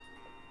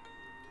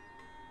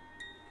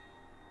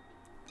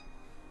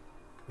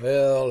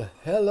Well,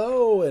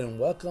 hello and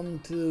welcome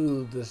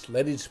to this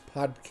latest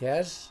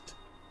podcast,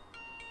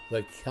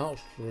 The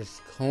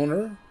Counselor's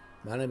Corner.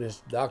 My name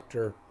is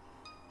Dr.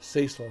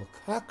 Cecil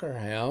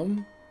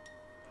Cockerham.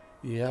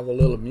 You have a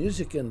little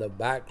music in the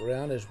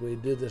background as we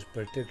do this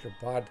particular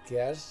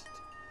podcast.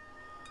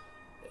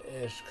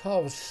 It's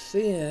called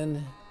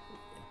Sin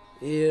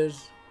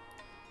is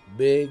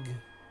Big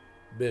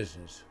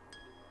Business.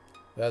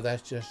 Well,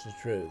 that's just the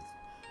truth.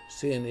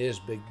 Sin is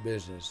big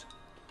business.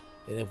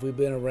 And if we've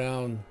been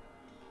around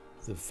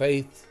the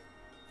faith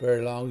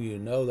very long, you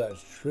know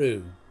that's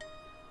true.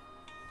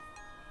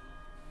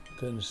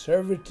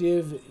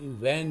 Conservative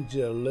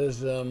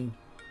evangelism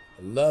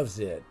loves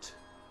it.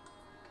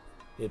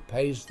 It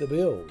pays the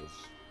bills.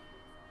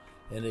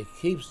 And it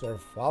keeps their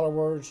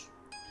followers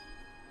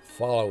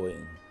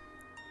following.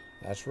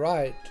 That's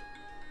right.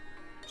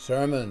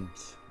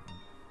 Sermons,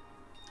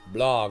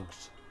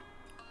 blogs,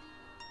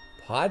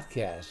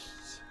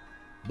 podcasts,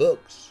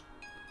 books,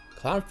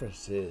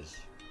 conferences,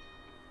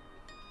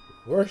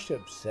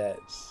 worship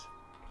sets,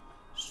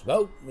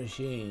 smoke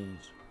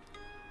machines,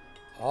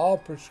 all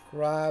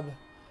prescribe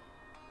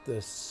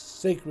the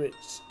secret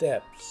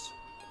steps,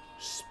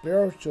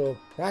 spiritual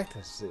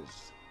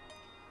practices,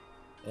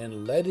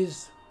 and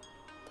latest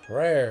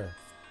prayer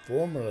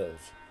formulas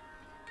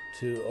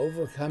to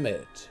overcome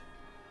it.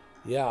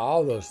 Yeah,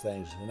 all those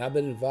things. And I've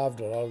been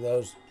involved in all of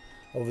those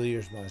over the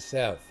years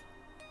myself.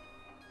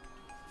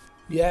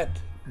 Yet,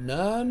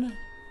 none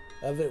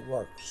of it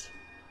works.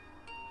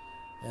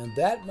 And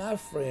that, my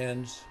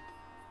friends,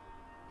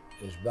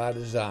 is by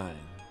design.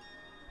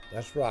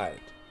 That's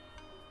right.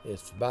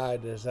 It's by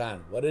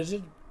design. What is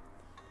it?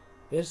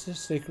 It's the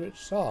secret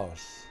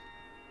sauce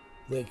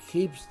that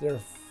keeps their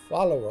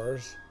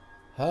followers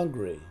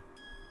hungry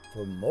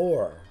for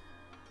more.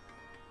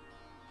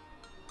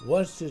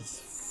 Once it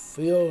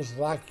feels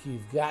like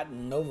you've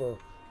gotten over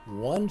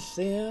one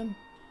sin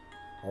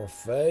or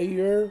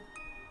failure,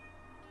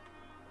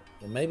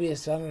 and maybe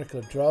it's under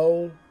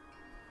control,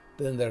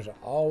 then there's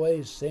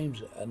always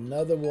seems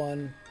another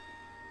one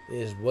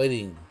is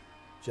waiting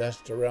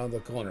just around the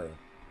corner.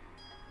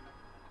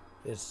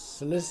 It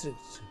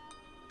solicits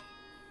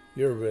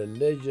your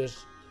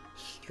religious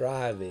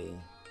striving.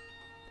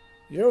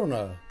 You're on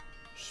a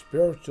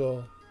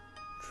spiritual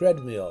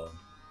treadmill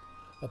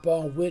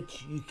upon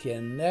which you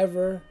can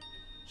never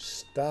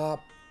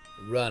stop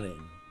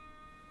running.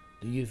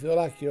 Do you feel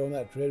like you're on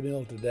that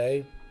treadmill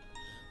today?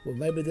 Well,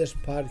 maybe this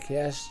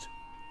podcast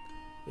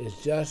is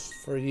just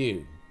for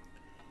you.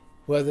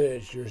 Whether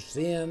it's your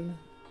sin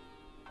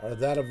or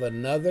that of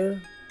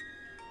another,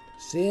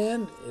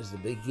 sin is the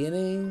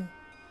beginning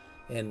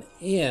and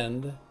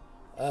end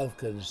of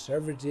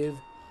conservative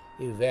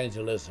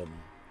evangelism.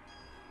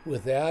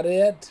 Without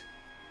it,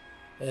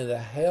 and the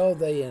hell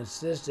they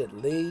insist it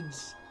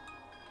leads,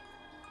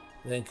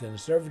 then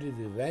conservative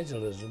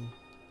evangelism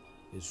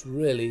is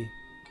really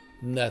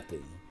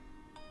nothing.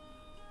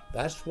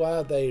 That's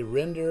why they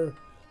render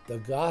the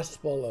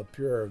gospel of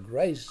pure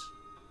grace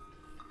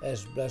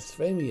as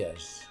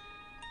blasphemous,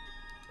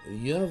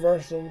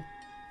 universal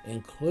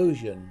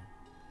inclusion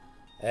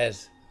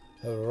as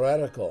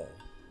heretical,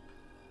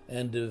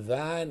 and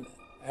divine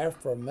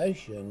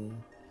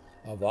affirmation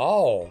of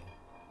all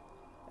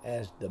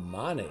as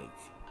demonic,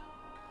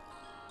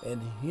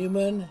 and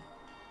human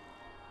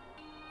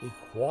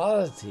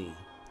equality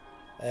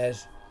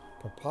as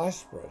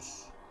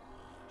preposterous.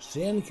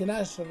 Sin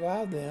cannot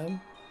survive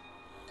them.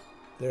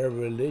 Their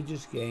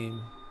religious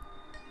game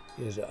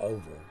is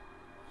over.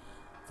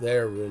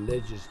 Their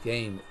religious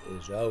game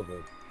is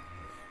over.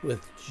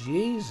 With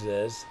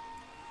Jesus,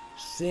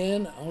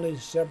 sin only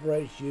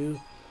separates you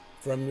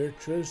from your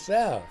true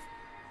self,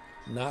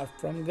 not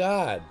from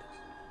God.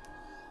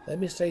 Let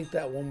me say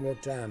that one more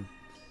time.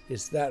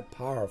 It's that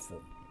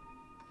powerful.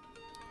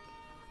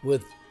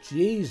 With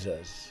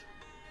Jesus,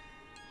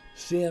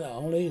 sin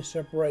only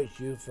separates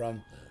you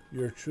from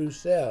your true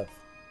self,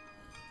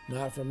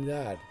 not from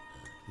God.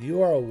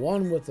 You are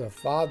one with the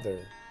Father,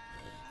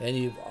 and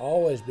you've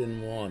always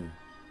been one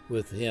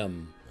with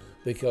Him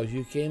because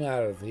you came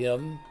out of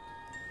Him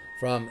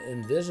from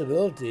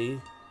invisibility,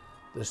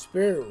 the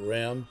spirit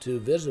realm, to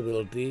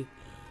visibility,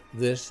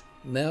 this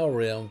now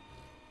realm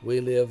we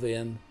live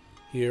in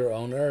here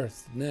on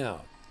earth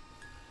now.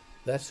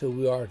 That's who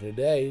we are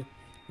today.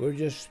 We're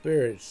just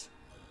spirits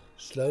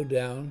slowed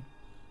down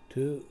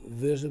to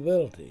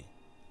visibility.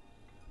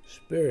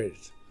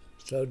 Spirits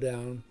slowed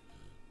down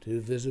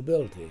to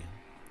visibility.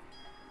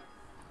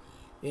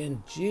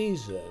 In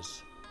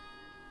Jesus,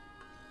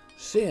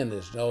 sin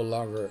is no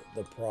longer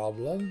the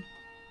problem.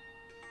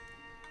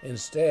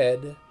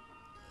 Instead,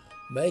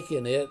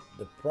 making it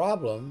the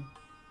problem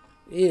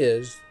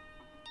is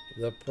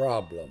the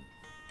problem.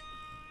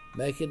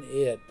 Making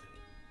it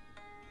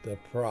the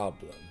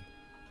problem.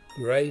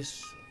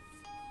 Grace,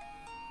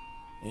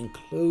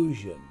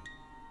 inclusion,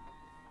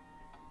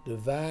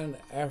 divine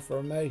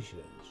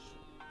affirmations,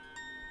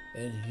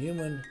 and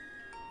human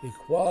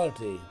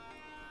equality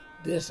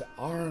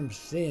disarms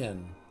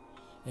sin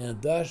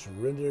and thus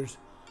renders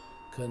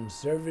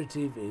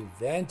conservative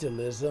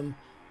evangelism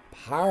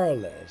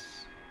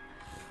powerless,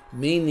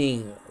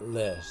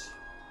 meaningless,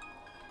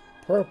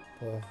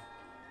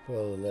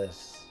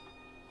 purposeless,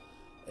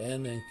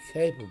 and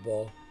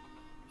incapable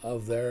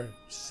of their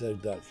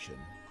seduction.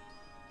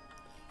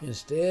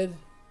 Instead,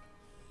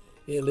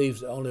 it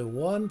leaves only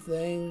one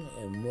thing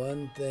and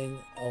one thing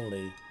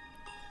only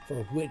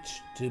for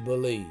which to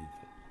believe,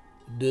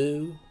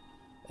 do,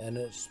 and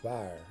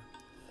aspire.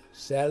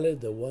 Sadly,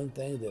 the one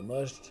thing that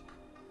must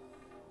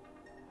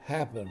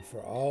happen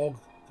for all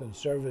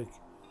conservative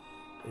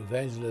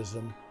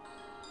evangelism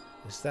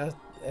is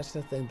that's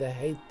the thing they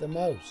hate the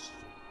most.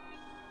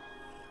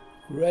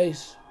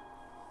 Grace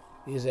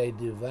is a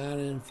divine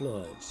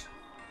influence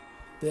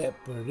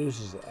that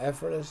produces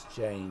effortless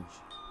change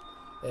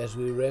as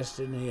we rest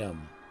in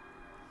Him.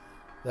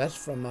 That's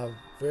from my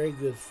very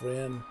good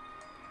friend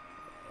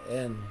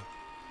and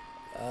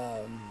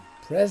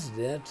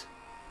president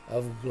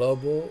of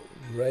Global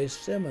Grace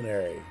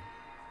Seminary.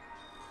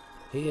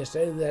 He has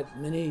stated that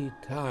many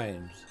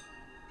times,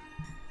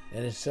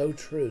 and it's so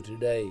true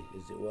today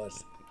as it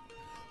was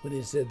when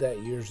he said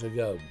that years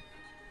ago.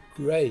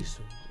 Grace.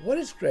 What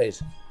is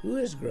grace? Who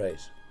is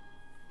grace?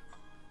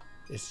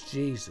 It's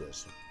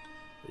Jesus.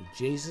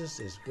 Jesus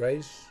is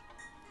grace,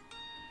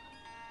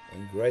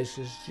 and grace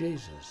is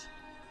Jesus.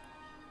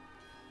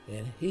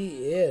 And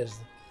He is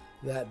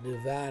that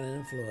divine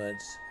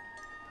influence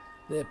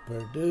that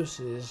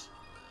produces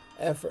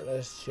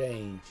effortless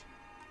change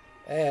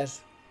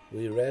as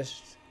we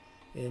rest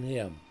in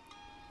Him.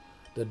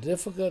 The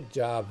difficult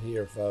job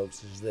here,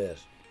 folks, is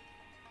this.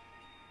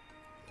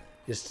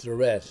 It's to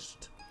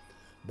rest.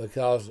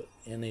 Because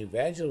in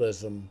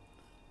evangelism,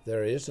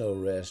 there is no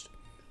rest.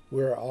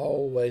 We're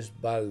always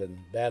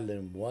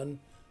battling one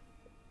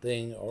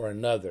thing or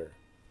another.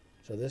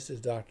 So this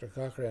is Dr.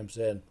 Cochran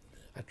saying,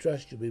 I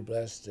trust you'll be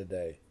blessed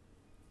today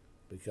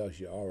because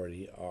you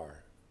already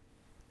are.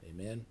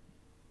 Amen.